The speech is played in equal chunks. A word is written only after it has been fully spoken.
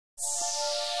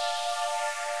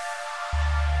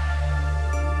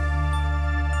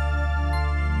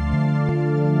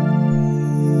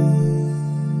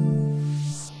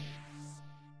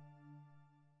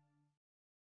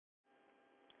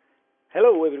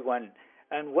everyone,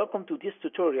 and welcome to this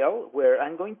tutorial where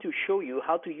I'm going to show you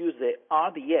how to use the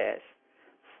RDS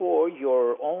for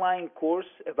your online course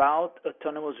about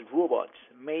autonomous robots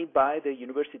made by the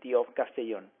University of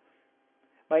Castellón.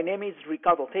 My name is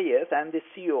Ricardo Tellez. I'm the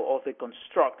CEO of the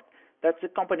Construct. That's the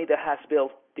company that has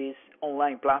built this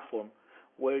online platform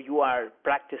where you are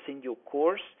practicing your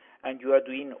course and you are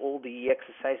doing all the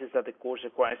exercises that the course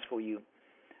requires for you.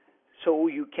 So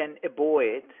you can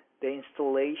avoid the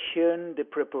installation, the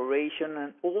preparation,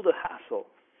 and all the hassle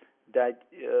that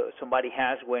somebody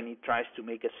has when he tries to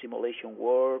make a simulation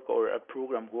work or a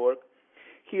program work.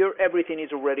 Here, everything is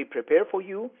already prepared for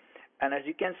you. And as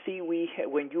you can see,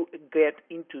 when you get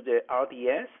into the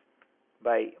RDS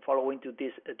by following to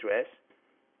this address,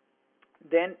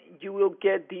 then you will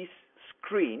get this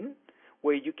screen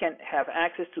where you can have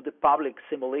access to the public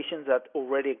simulations that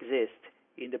already exist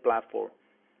in the platform.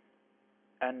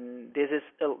 And this is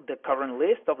the current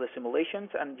list of the simulations,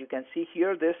 and you can see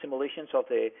here the simulations of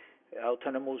the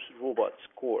autonomous robots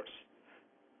course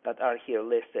that are here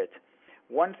listed.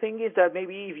 One thing is that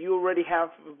maybe if you already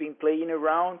have been playing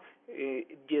around,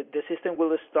 the system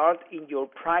will start in your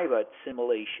private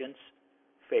simulations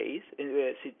place,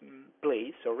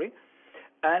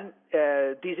 and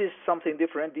this is something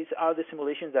different. These are the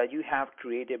simulations that you have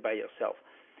created by yourself.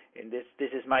 In this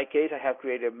is my case. I have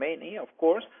created many, of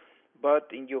course, but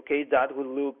in your case that will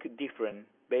look different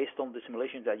based on the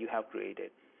simulations that you have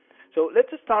created. So let's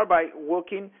start by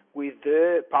working with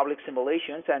the public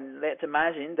simulations, and let's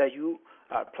imagine that you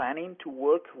are planning to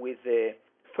work with the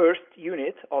first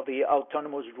unit of the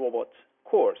autonomous robots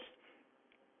course.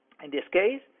 In this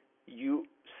case, you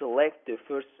select the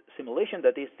first simulation,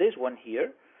 that is this one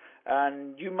here,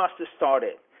 and you must start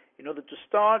it. In order to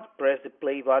start, press the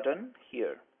play button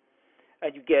here,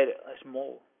 and you get a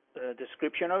small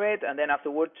description of it, and then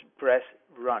afterwards press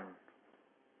run.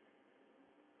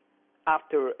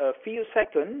 After a few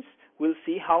seconds, we'll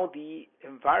see how the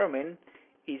environment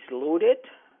is loaded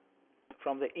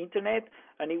from the internet,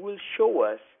 and it will show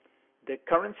us the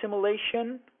current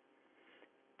simulation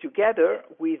together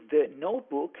with the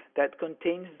notebook that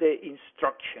contains the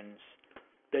instructions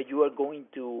that you are going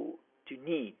to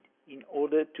need in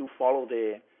order to follow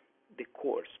the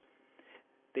course.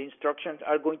 The instructions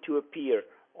are going to appear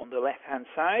on the left-hand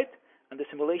side and the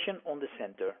simulation on the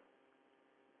center.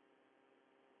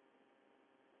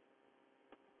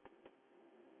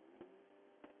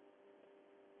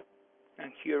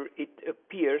 And here it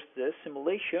appears the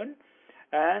simulation,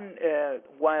 and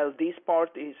while this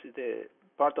part is the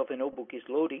part of the notebook is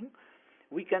loading,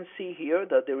 we can see here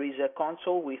that there is a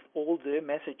console with all the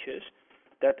messages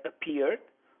that appeared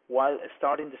while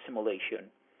starting the simulation.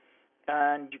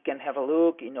 And you can have a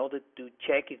look in order to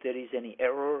check if there is any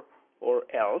error or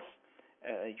else.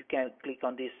 You can click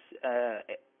on this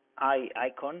eye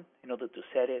icon in order to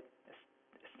set it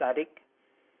static,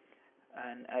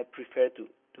 and I prefer to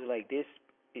do like this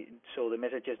so the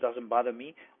messages doesn't bother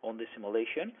me on the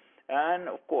simulation. And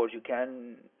of course you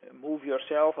can move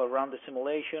yourself around the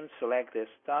simulation, select the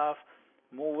stuff,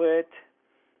 move it,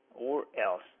 or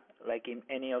else, like in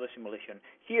any other simulation.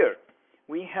 Here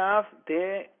we have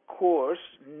the course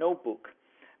notebook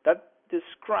that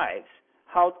describes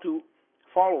how to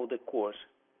follow the course,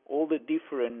 all the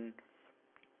different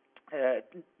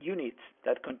units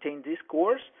that contain this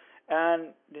course,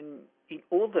 and then in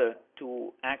order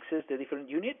to access the different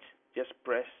units, just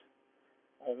press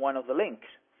on one of the links.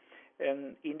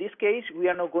 And in this case, we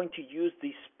are not going to use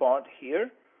this part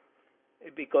here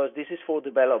because this is for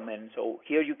development. So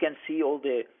here you can see all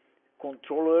the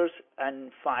controllers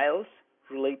and files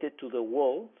related to the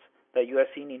worlds that you are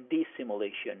seeing in this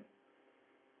simulation.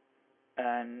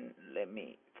 And let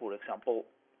me, for example,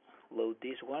 load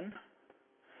this one.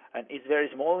 And it's very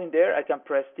small in there. I can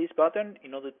press this button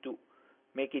in order to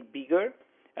make it bigger.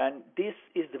 And this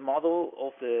is the model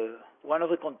of one of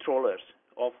the controllers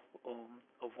of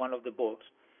one of the boards.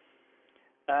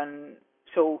 And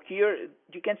so here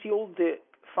you can see all the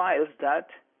files that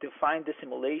define the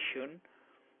simulation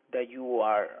that you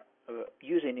are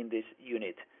using in this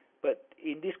unit. But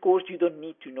in this course you don't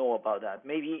need to know about that,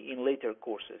 maybe in later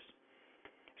courses.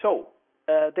 So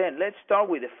then let's start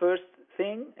with the first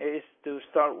thing, is to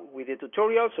start with the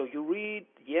tutorial. So you read,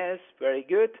 yes, very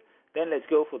good. Then let's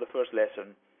go for the first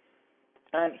lesson.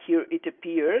 And here it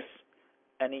appears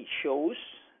and it shows,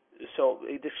 so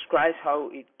it describes how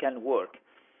it can work,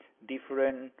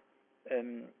 different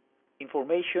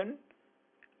information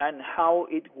and how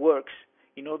it works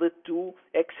in order to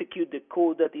execute the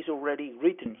code that is already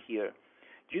written here.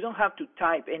 You don't have to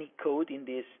type any code in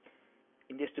this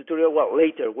tutorial, well,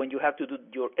 later when you have to do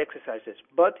your exercises,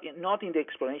 but not in the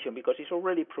explanation because it's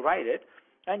already provided.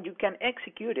 and you can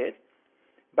execute it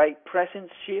by pressing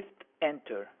Shift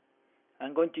Enter.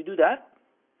 I'm going to do that,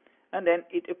 and then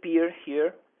it appears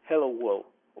here, hello world,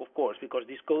 of course, because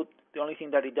this code, the only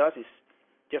thing that it does is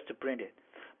just to print it.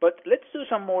 But let's do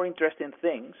some more interesting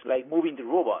things, like moving the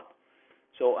robot.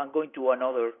 So I'm going to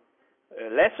another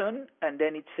lesson, and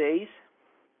then it says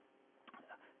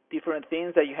different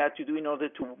things that you have to do in order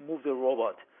to move the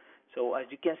robot. So as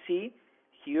you can see,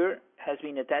 here has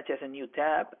been attached as a new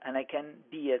tab, and I can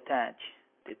deattach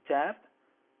the tab,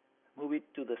 move it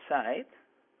to the side,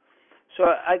 so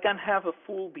I can have a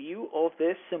full view of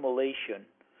the simulation.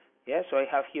 Yeah, so I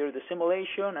have here the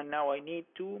simulation, and now I need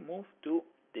to move to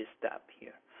this tab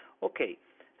here. Okay,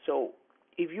 so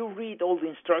if you read all the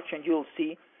instructions, you'll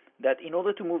see that in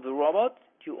order to move the robot,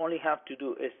 you only have to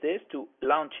do is this, to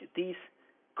launch this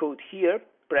code here,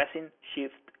 pressing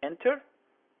Shift Enter.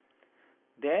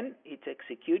 Then it's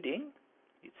executing,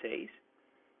 it says.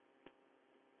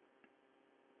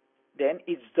 Then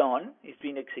it's done, it's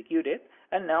been executed,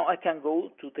 and now I can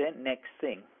go to the next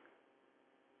thing.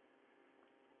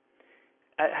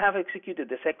 I have executed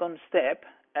the second step,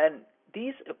 and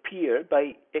this appeared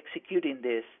by executing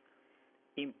this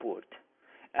import.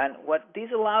 And what this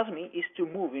allows me is to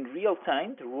move in real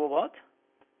time the robot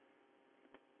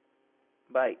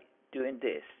by doing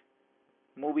this,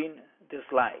 moving the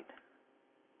slide.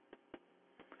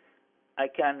 I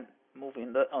can move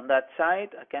on that side,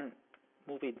 I can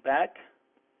move it back,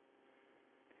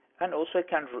 and also I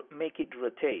can make it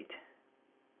rotate.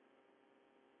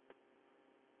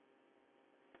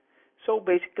 So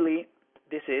basically,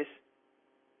 this is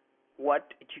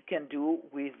what you can do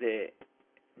with the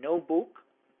notebook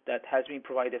that has been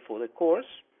provided for the course.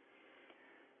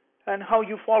 And how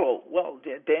you follow? Well,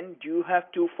 then you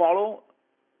have to follow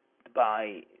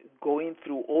by going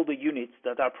through all the units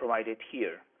that are provided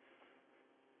here.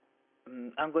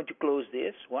 I'm going to close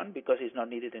this one because it's not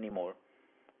needed anymore.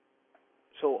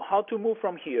 So how to move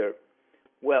from here?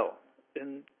 Well,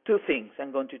 two things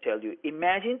I'm going to tell you.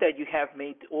 Imagine that you have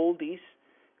made all these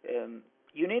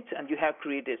units and you have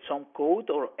created some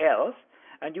code or else,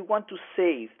 and you want to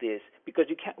save this because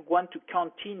you want to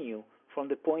continue from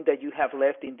the point that you have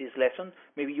left in this lesson.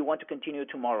 Maybe you want to continue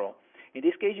tomorrow. In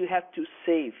this case, you have to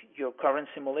save your current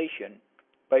simulation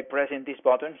by pressing this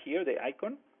button here, the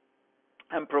icon,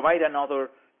 and provide another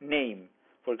name.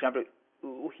 For example,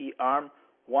 UHI Arm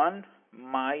 1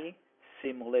 My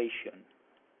Simulation.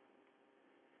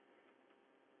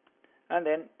 And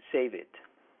then save it.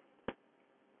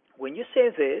 When you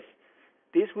save this,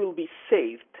 this will be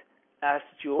saved as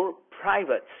your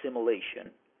private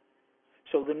simulation.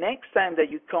 So the next time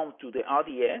that you come to the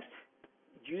RDS,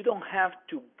 you don't have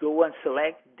to go and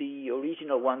select the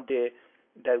original one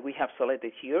that we have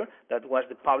selected here, that was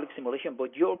the public simulation,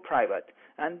 but your private,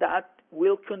 and that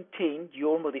will contain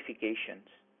your modifications.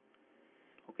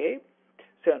 Okay?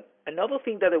 So another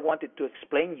thing that I wanted to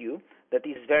explain you that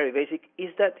is very basic is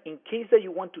that in case that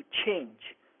you want to change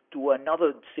to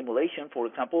another simulation, for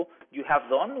example, you have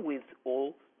done with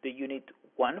all the unit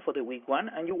 1 for the week 1,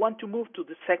 and you want to move to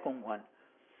the second one.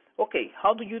 Okay,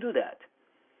 how do you do that?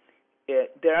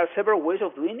 There are several ways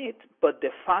of doing it, but the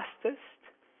fastest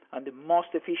and the most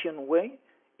efficient way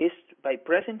is by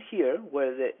pressing here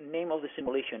where the name of the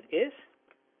simulation is.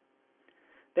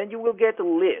 Then you will get a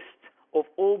list of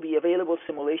all the available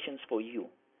simulations for you.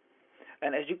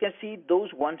 And as you can see, those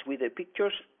ones with the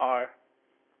pictures are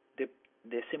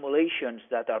the simulations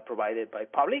that are provided by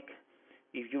public.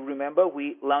 If you remember,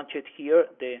 we launched here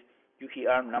the UHI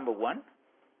Arm number 1.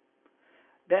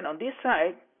 Then on this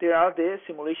side, there are the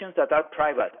simulations that are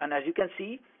private. And as you can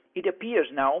see, it appears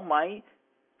now my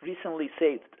recently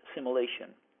saved simulation,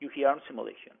 UHI Arm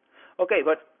simulation. Okay,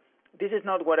 but this is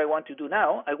not what I want to do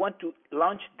now. I want to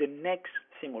launch the next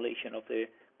simulation of the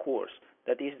course,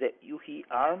 that is the UHI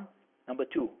Arm number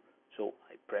 2. So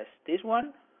I press this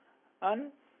one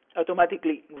and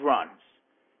automatically runs.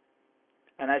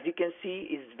 And as you can see,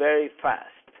 it's very fast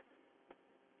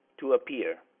to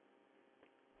appear.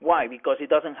 Why? Because it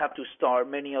doesn't have to start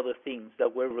many other things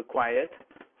that were required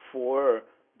for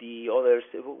the others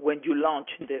when you launch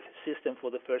the system for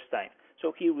the first time.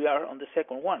 So here we are on the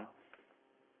second one.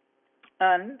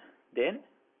 And then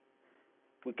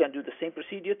we can do the same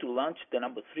procedure to launch the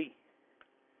number 3.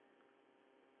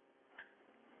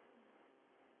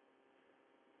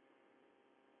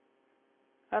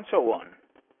 And so on.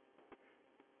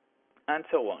 And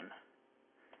so on.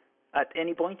 At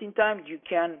any point in time, you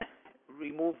can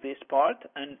remove this part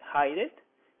and hide it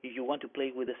if you want to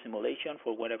play with the simulation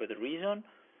for whatever the reason.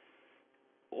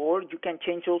 Or you can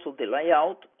change also the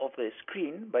layout of the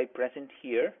screen by pressing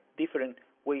here different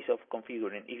ways of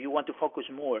configuring. If you want to focus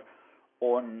more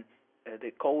on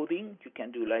the coding, you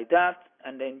can do like that,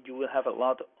 and then you will have a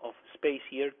lot of space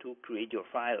here to create your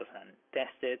files and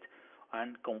test it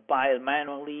and compile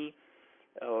manually,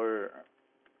 or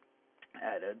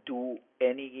do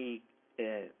any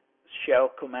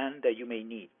shell command that you may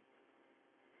need.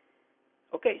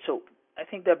 Okay, so I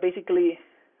think that basically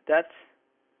that's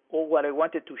all what I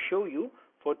wanted to show you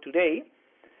for today,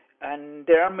 and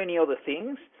there are many other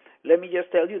things. Let me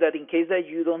just tell you that in case that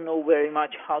you don't know very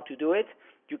much how to do it,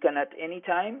 you can at any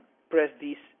time press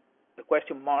this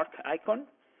question mark icon,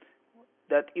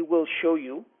 that it will show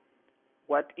you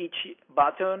what each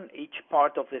button, each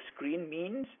part of the screen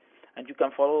means, and you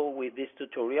can follow with this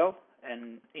tutorial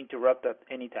and interrupt at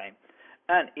any time.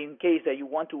 And in case that you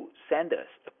want to send us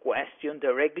a question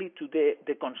directly to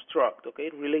the construct, okay,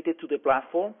 related to the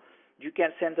platform, you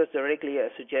can send us directly a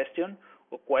suggestion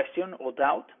or question or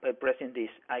doubt by pressing this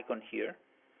icon here.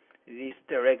 This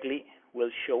directly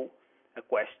will show a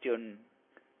question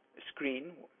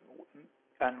screen,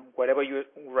 and whatever you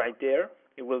write there,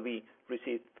 it will be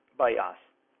received by us.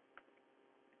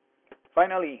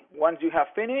 Finally, once you have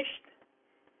finished,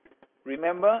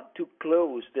 remember to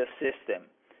close the system,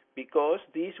 because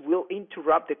this will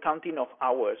interrupt the counting of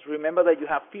hours. Remember that you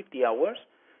have 50 hours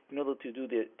in order to do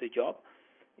the job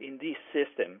in this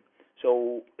system.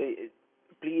 So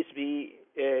please be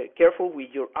careful with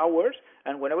your hours,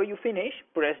 and whenever you finish,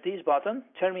 press this button,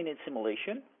 Terminate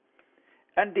Simulation,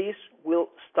 and this will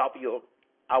stop your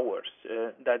hours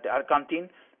that are counting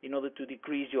in order to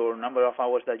decrease your number of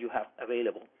hours that you have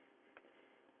available.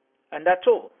 And that's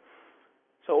all.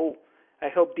 So I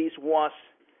hope this was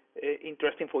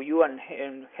interesting for you and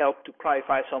help to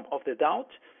clarify some of the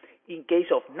doubts. In case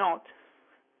of not,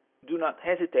 do not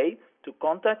hesitate to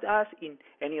contact us in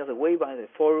any other way, by the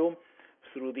forum,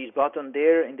 through this button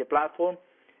there in the platform,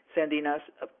 sending us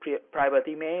a private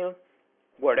email,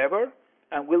 whatever,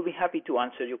 and we'll be happy to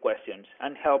answer your questions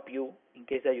and help you in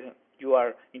case that you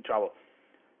are in trouble.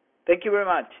 Thank you very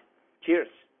much. Cheers.